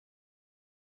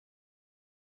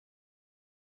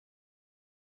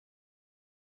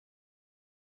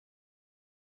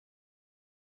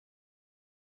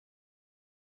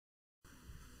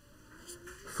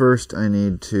First, I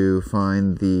need to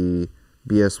find the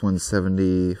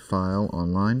BS170 file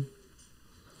online.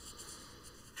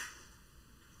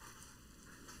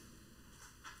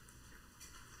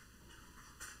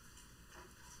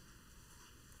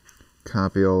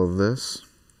 Copy all of this.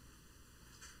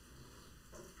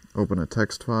 Open a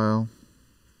text file.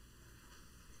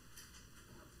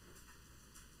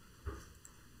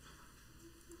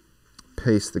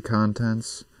 Paste the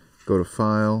contents. Go to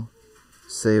File,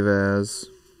 Save As.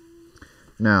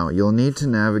 Now, you'll need to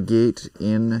navigate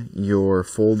in your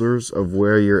folders of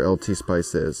where your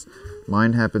LTSpice is.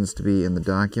 Mine happens to be in the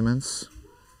Documents,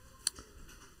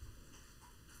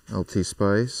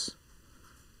 LTSpice,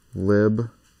 lib,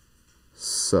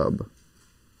 sub.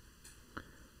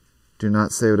 Do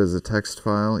not save it as a text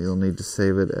file. You'll need to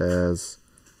save it as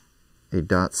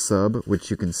a .sub,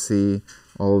 which you can see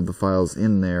all of the files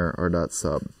in there are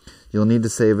 .sub. You'll need to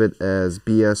save it as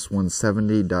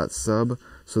bs170.sub,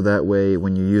 so that way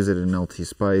when you use it in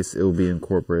LTSpice, it will be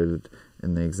incorporated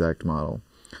in the exact model.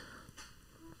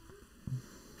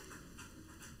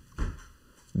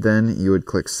 Then you would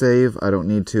click Save. I don't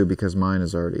need to because mine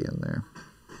is already in there.